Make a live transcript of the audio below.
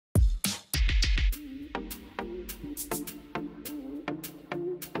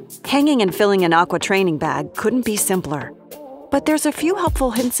Hanging and filling an Aqua Training Bag couldn't be simpler. But there's a few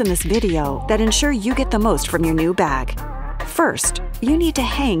helpful hints in this video that ensure you get the most from your new bag. First, you need to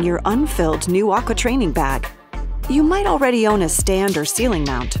hang your unfilled new Aqua Training Bag. You might already own a stand or ceiling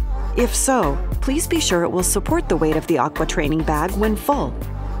mount. If so, please be sure it will support the weight of the Aqua Training Bag when full.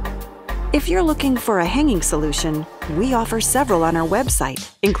 If you're looking for a hanging solution, we offer several on our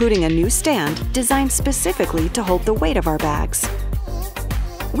website, including a new stand designed specifically to hold the weight of our bags.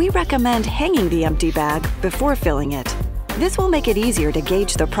 We recommend hanging the empty bag before filling it. This will make it easier to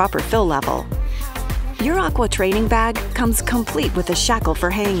gauge the proper fill level. Your Aqua Training Bag comes complete with a shackle for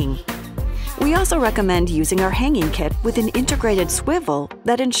hanging. We also recommend using our hanging kit with an integrated swivel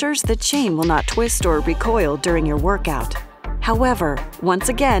that ensures the chain will not twist or recoil during your workout. However, once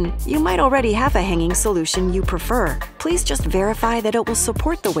again, you might already have a hanging solution you prefer. Please just verify that it will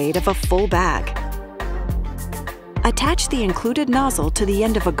support the weight of a full bag. Attach the included nozzle to the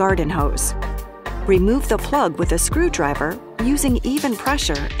end of a garden hose. Remove the plug with a screwdriver using even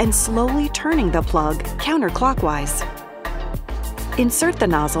pressure and slowly turning the plug counterclockwise. Insert the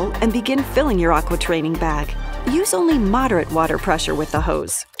nozzle and begin filling your Aqua Training Bag. Use only moderate water pressure with the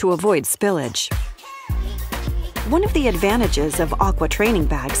hose to avoid spillage. One of the advantages of Aqua Training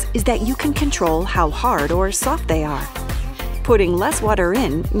Bags is that you can control how hard or soft they are. Putting less water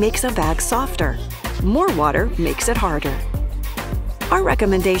in makes a bag softer. More water makes it harder. Our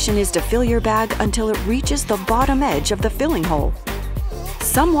recommendation is to fill your bag until it reaches the bottom edge of the filling hole.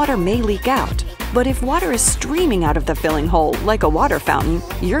 Some water may leak out, but if water is streaming out of the filling hole like a water fountain,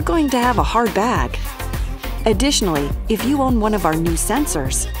 you're going to have a hard bag. Additionally, if you own one of our new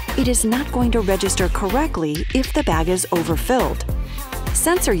sensors, it is not going to register correctly if the bag is overfilled.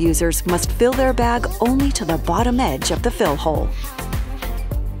 Sensor users must fill their bag only to the bottom edge of the fill hole.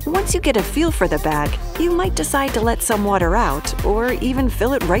 Once you get a feel for the bag, you might decide to let some water out or even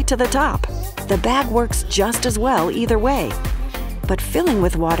fill it right to the top. The bag works just as well either way. But filling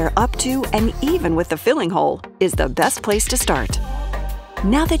with water up to and even with the filling hole is the best place to start.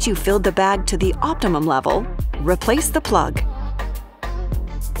 Now that you've filled the bag to the optimum level, replace the plug.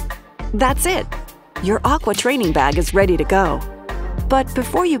 That's it! Your Aqua Training Bag is ready to go. But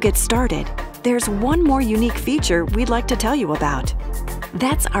before you get started, there's one more unique feature we'd like to tell you about.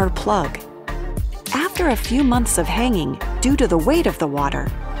 That's our plug. After a few months of hanging, due to the weight of the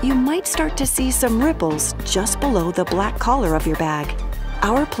water, you might start to see some ripples just below the black collar of your bag.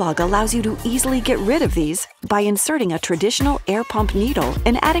 Our plug allows you to easily get rid of these by inserting a traditional air pump needle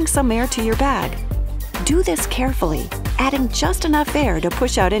and adding some air to your bag. Do this carefully, adding just enough air to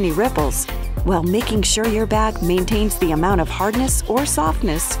push out any ripples, while making sure your bag maintains the amount of hardness or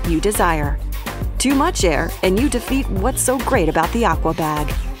softness you desire. Too much air and you defeat what's so great about the Aqua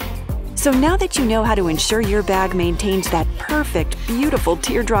Bag. So now that you know how to ensure your bag maintains that perfect, beautiful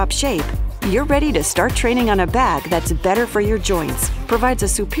teardrop shape, you're ready to start training on a bag that's better for your joints, provides a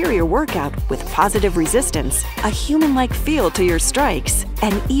superior workout with positive resistance, a human-like feel to your strikes,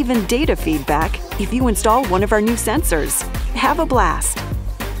 and even data feedback if you install one of our new sensors. Have a blast!